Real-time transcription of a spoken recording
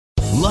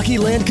Lucky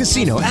Land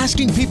Casino,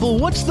 asking people,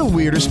 what's the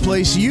weirdest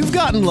place you've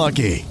gotten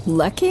lucky?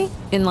 Lucky?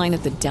 In line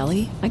at the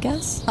deli, I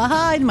guess?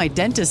 Aha, in my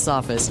dentist's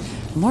office.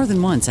 More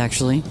than once,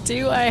 actually.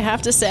 Do I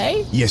have to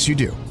say? Yes, you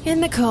do. In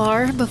the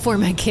car before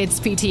my kids'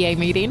 PTA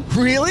meeting.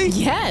 Really?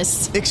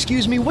 Yes.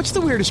 Excuse me, what's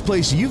the weirdest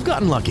place you've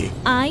gotten lucky?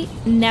 I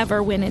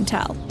never win and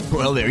tell.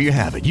 Well, there you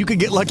have it. You can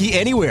get lucky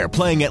anywhere,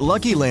 playing at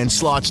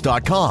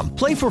LuckyLandSlots.com.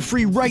 Play for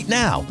free right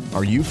now.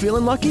 Are you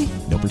feeling lucky?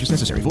 No purchase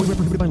necessary. Void where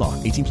prohibited by law.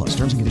 18 plus.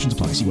 Terms and conditions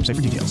apply. See website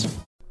for details.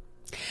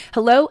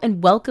 Hello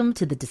and welcome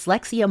to the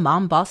Dyslexia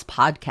Mom Boss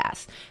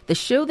Podcast, the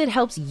show that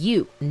helps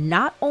you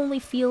not only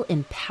feel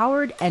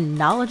empowered and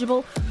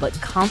knowledgeable, but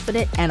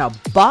confident and a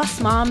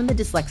boss mom in the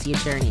dyslexia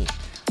journey.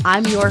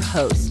 I'm your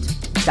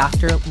host,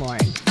 Dr.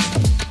 Lauren.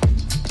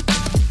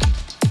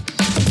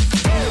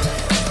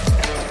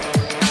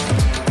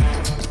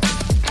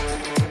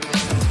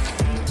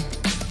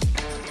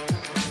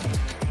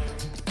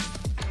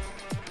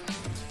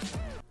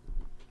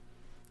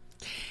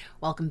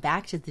 Welcome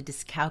back to the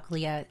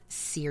Dyscalculia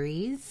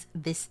series.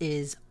 This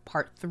is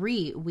part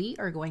 3. We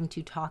are going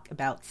to talk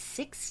about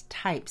 6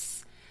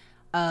 types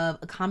of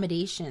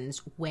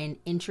accommodations when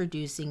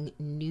introducing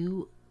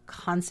new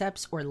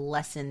concepts or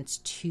lessons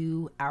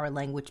to our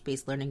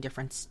language-based learning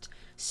difference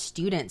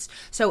students.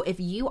 So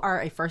if you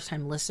are a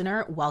first-time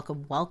listener,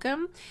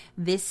 welcome.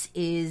 This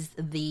is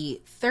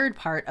the 3rd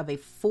part of a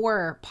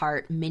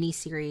 4-part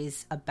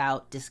mini-series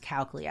about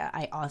dyscalculia.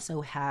 I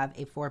also have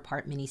a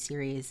 4-part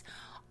mini-series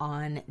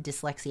on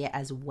dyslexia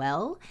as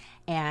well.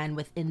 And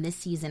within this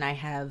season, I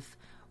have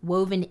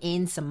woven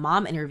in some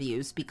mom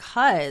interviews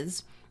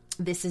because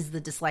this is the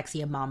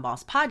Dyslexia Mom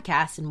Boss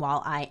podcast. And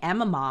while I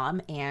am a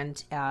mom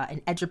and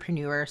an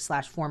edupreneur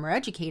 / former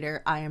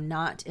educator, I am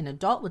not an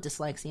adult with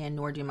dyslexia,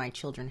 nor do my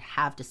children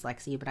have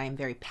dyslexia, but I am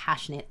very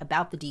passionate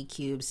about the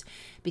DQs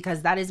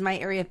because that is my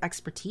area of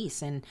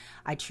expertise. And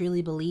I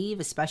truly believe,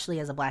 especially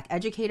as a Black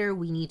educator,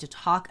 we need to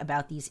talk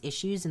about these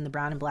issues in the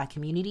brown and Black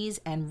communities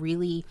and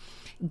really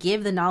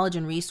give the knowledge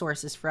and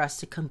resources for us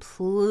to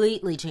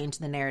completely change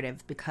the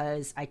narrative,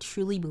 because I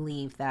truly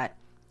believe that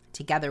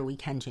together we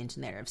can change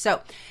the narrative.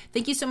 So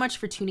thank you so much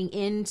for tuning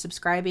in,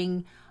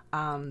 subscribing,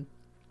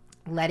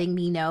 letting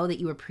me know that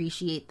you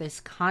appreciate this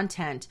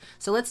content.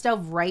 So let's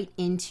delve right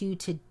into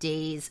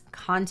today's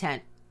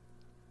content.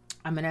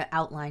 I'm going to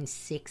outline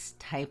 6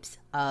 types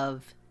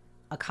of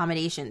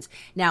accommodations.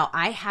 Now,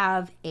 I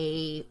have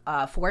a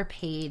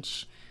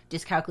 4-page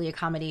Dyscalculia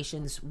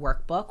accommodations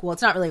workbook. Well,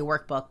 it's not really a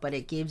workbook, but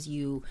it gives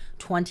you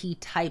 20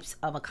 types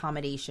of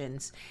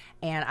accommodations,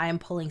 and I am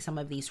pulling some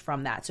of these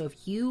from that. So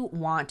if you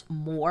want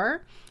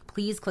more,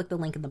 please click the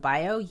link in the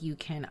bio. You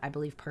can, I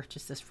believe,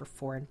 purchase this for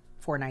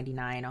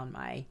 $4.99 on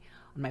my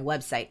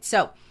website.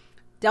 So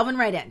delving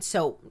right in.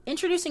 So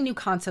introducing new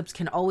concepts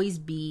can always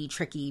be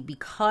tricky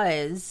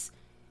because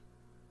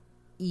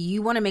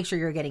you want to make sure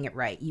you're getting it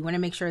right. You want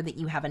to make sure that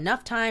you have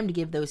enough time to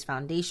give those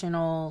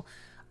foundational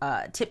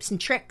tips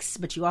and tricks,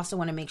 but you also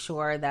want to make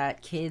sure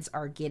that kids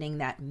are getting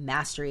that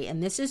mastery.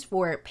 And this is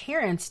for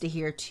parents to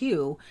hear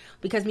too,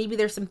 because maybe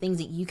there's some things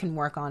that you can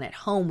work on at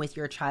home with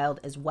your child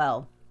as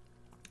well.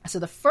 So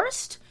the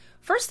first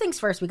things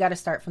first, we got to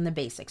start from the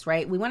basics,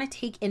 right? We want to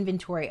take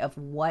inventory of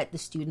what the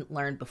student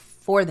learned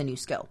before the new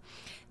skill.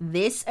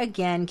 This,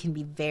 again, can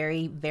be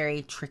very,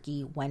 very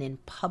tricky when in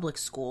public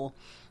school,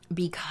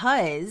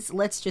 because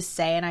let's just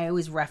say, and I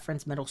always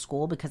reference middle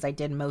school because I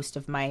did most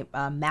of my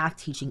math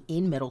teaching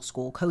in middle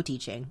school,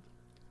 co-teaching.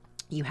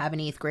 You have an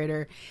 8th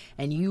grader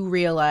and you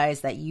realize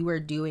that you are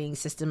doing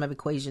system of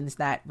equations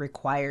that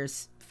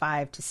requires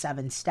 5 to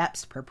 7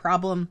 steps per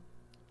problem,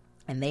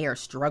 and they are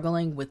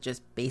struggling with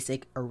just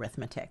basic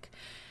arithmetic.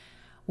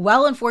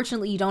 Well,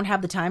 unfortunately, you don't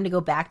have the time to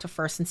go back to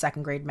 1st and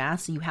 2nd grade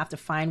math, so you have to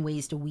find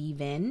ways to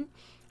weave in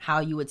how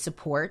you would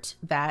support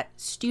that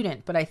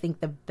student. But I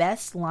think the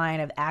best line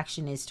of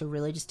action is to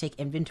really just take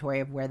inventory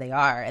of where they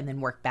are and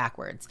then work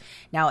backwards.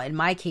 Now, in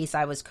my case,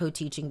 I was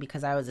co-teaching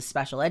because I was a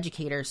special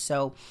educator.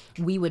 So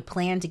we would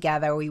plan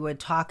together. We would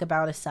talk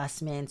about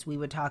assessments. We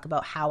would talk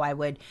about how I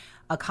would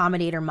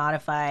accommodate or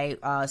modify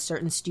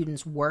certain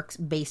students' works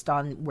based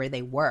on where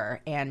they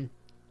were. And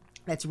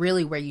that's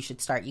really where you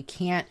should start. You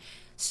can't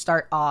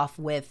start off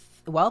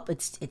with, well,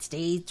 it's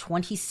day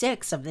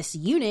 26 of this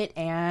unit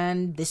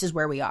and this is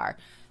where we are.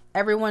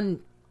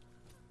 Everyone,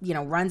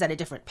 runs at a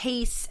different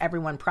pace.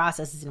 Everyone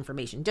processes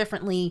information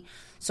differently.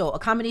 So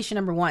accommodation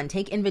number 1,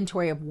 take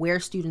inventory of where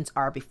students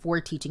are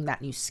before teaching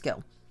that new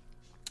skill.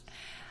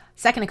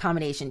 Second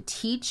accommodation,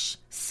 teach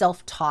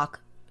self-talk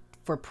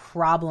for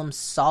problem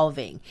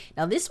solving.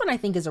 Now, this one I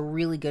think is a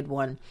really good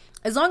one.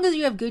 As long as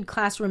you have good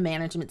classroom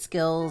management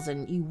skills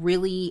and you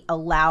really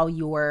allow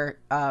your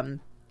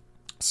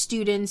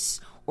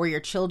students or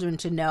your children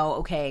to know,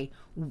 okay,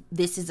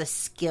 this is a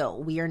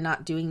skill. We are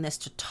not doing this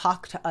to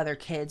talk to other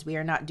kids. We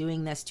are not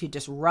doing this to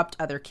disrupt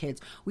other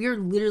kids. We are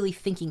literally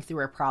thinking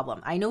through a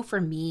problem. I know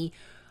for me,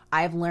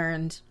 I've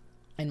learned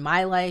in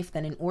my life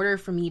that in order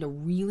for me to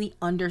really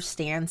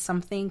understand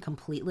something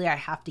completely, I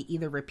have to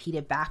either repeat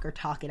it back or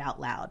talk it out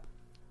loud.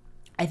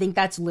 I think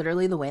that's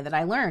literally the way that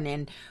I learn.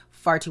 And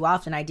far too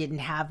often I didn't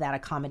have that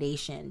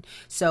accommodation.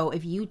 So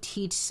if you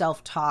teach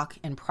self-talk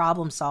and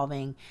problem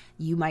solving,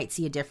 you might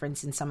see a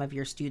difference in some of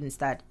your students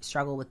that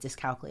struggle with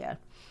dyscalculia.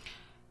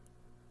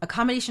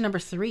 Accommodation number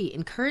 3,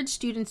 encourage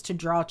students to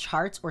draw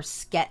charts or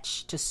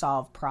sketch to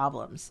solve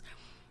problems.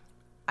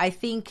 I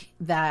think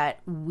that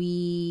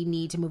we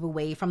need to move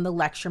away from the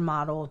lecture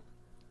model.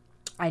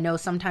 I know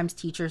sometimes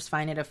teachers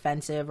find it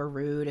offensive or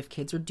rude if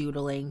kids are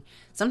doodling.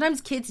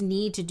 Sometimes kids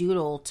need to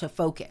doodle to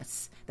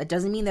focus. That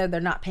doesn't mean that they're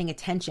not paying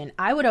attention.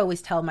 I would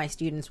always tell my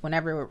students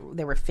whenever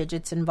there were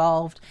fidgets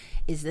involved,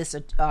 is this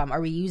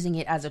are we using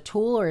it as a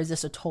tool or is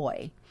this a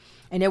toy?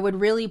 And it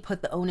would really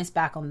put the onus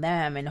back on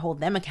them and hold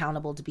them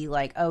accountable to be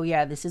like, oh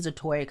yeah, this is a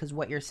toy because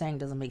what you're saying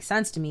doesn't make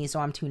sense to me, so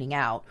I'm tuning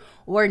out.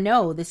 Or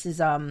no, this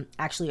is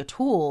actually a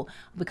tool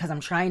because I'm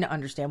trying to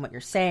understand what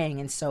you're saying.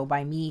 And so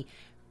by me,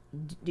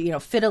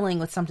 fiddling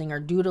with something or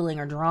doodling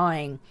or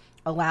drawing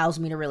allows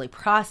me to really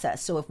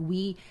process. So if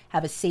we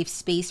have a safe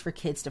space for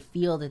kids to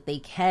feel that they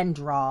can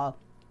draw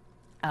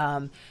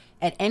at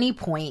any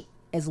point,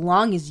 as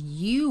long as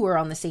you are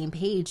on the same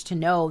page to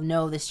know,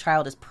 no, this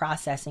child is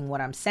processing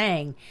what I'm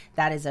saying,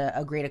 that is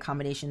a great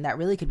accommodation that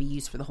really could be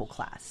used for the whole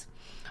class.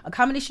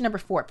 Accommodation number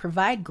 4,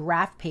 provide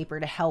graph paper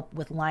to help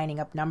with lining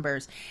up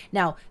numbers.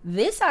 Now,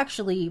 this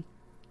actually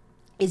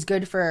is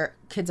good for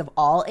kids of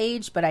all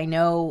age, but I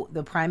know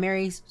the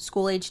primary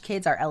school age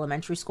kids, our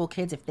elementary school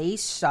kids, if they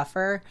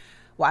suffer,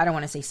 well, I don't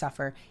want to say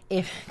suffer,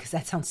 because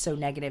that sounds so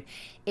negative.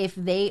 If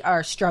they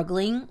are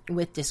struggling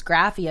with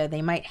dysgraphia,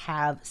 they might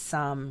have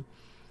some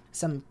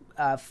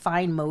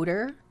fine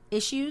motor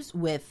issues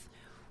with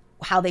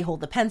how they hold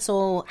the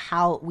pencil,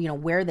 how,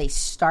 where they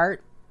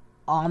start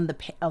on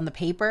the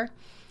paper.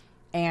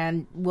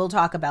 And we'll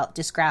talk about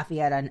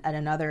dysgraphia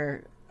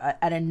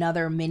at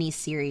another mini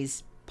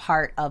series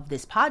part of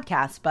this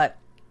podcast, but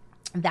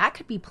that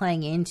could be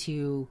playing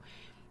into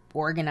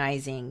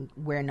organizing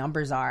where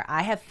numbers are.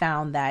 I have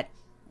found that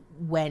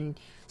when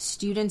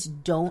students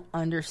don't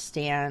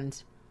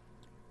understand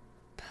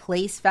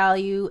place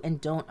value and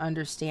don't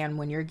understand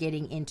when you're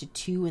getting into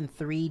 2 and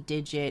 3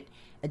 digit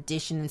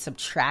addition and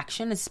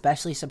subtraction,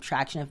 especially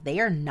subtraction, if they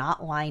are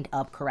not lined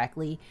up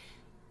correctly,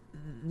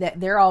 that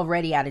they're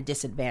already at a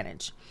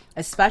disadvantage,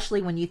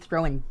 especially when you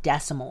throw in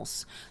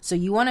decimals. So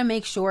you want to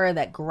make sure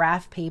that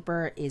graph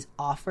paper is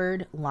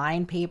offered,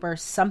 line paper,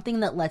 something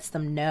that lets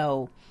them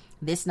know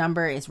this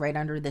number is right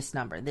under this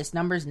number. This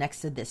number is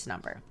next to this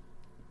number.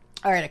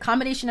 All right,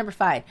 accommodation number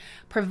 5,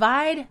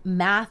 provide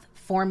math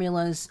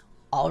formulas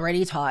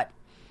already taught.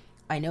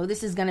 I know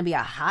this is going to be a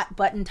hot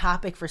button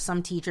topic for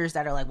some teachers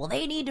that are like, well,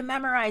 they need to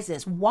memorize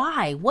this.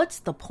 Why? What's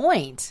the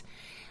point?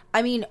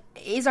 I mean,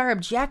 is our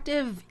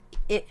objective...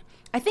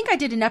 I think I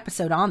did an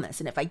episode on this,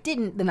 and if I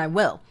didn't, then I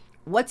will.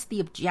 What's the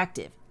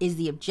objective? Is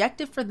the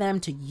objective for them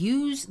to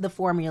use the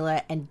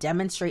formula and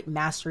demonstrate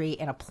mastery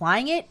in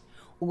applying it,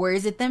 or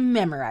is it them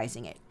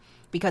memorizing it?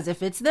 Because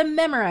if it's them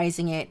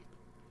memorizing it,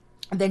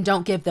 then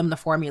don't give them the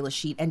formula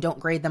sheet and don't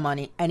grade them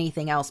on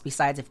anything else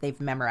besides if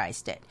they've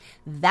memorized it.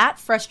 That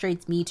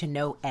frustrates me to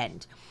no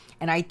end.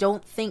 And I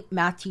don't think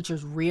math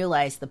teachers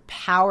realize the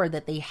power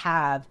that they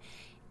have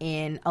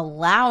in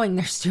allowing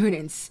their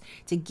students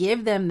to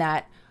give them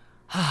that,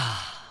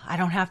 I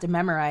don't have to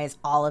memorize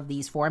all of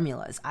these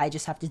formulas. I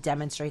just have to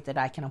demonstrate that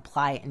I can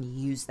apply it and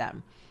use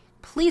them.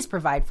 Please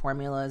provide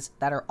formulas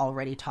that are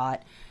already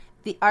taught.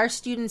 Our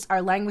students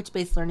are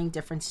language-based learning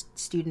different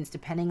students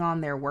depending on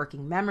their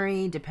working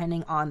memory,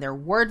 depending on their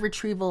word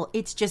retrieval.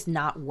 It's just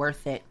not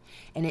worth it,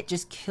 and it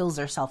just kills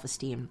their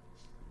self-esteem.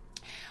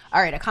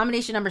 All right,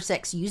 accommodation number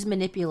 6, use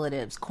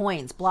manipulatives,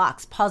 coins,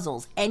 blocks,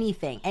 puzzles,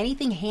 anything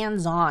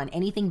hands-on,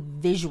 anything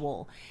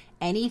visual,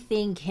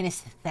 anything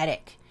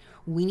kinesthetic.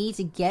 We need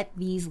to get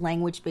these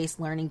language-based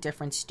learning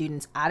different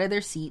students out of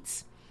their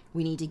seats.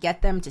 We need to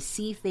get them to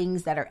see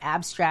things that are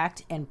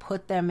abstract and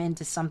put them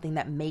into something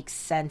that makes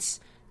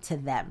sense to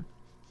them.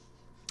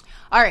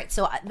 All right,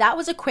 so that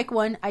was a quick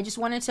one. I just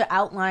wanted to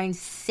outline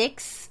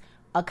 6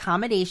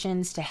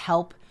 accommodations to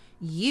help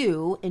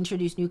you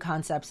introduce new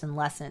concepts and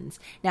lessons.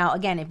 Now,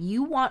 again, if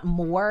you want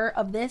more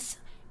of this,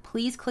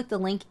 please click the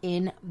link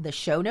in the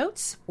show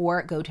notes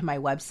or go to my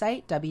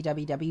website,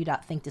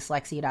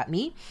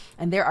 www.thinkdyslexia.me,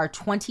 and there are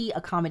 20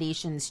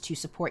 accommodations to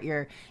support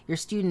your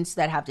students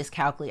that have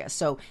dyscalculia.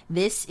 So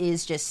this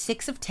is just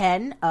 6 of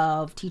 10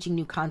 of teaching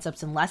new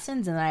concepts and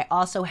lessons, and I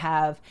also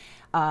have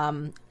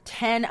 10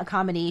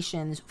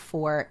 accommodations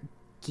for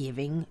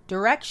giving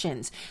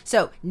directions.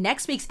 So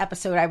next week's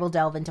episode, I will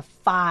delve into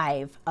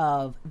 5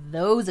 of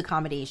those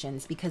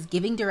accommodations because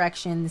giving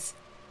directions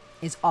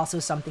is also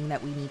something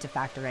that we need to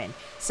factor in.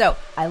 So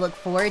I look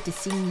forward to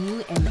seeing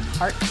you in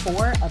part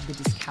 4 of the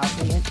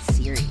Dyscalculia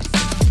series.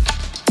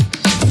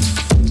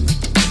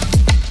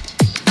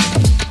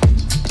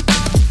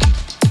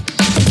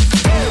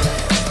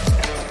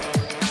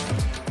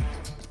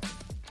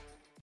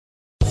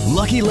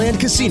 Lucky Land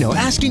Casino,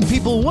 asking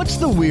people, what's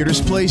the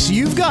weirdest place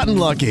you've gotten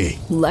lucky?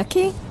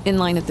 Lucky? In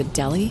line at the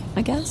deli,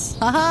 I guess?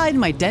 Aha, in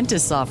my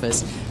dentist's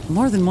office.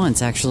 More than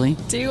once, actually.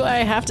 Do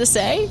I have to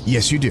say?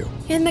 Yes, you do.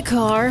 In the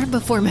car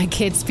before my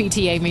kids'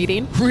 PTA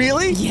meeting.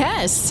 Really?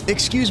 Yes.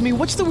 Excuse me,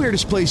 what's the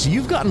weirdest place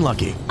you've gotten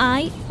lucky?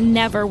 I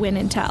never win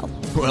and tell.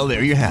 Well,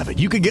 there you have it.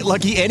 You can get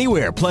lucky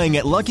anywhere, playing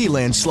at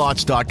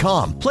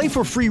LuckyLandSlots.com. Play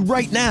for free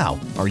right now.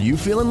 Are you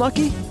feeling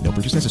lucky? No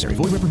purchase necessary.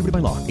 Void where prohibited by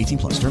law. 18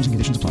 plus. Terms and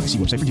conditions apply. See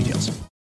website for details.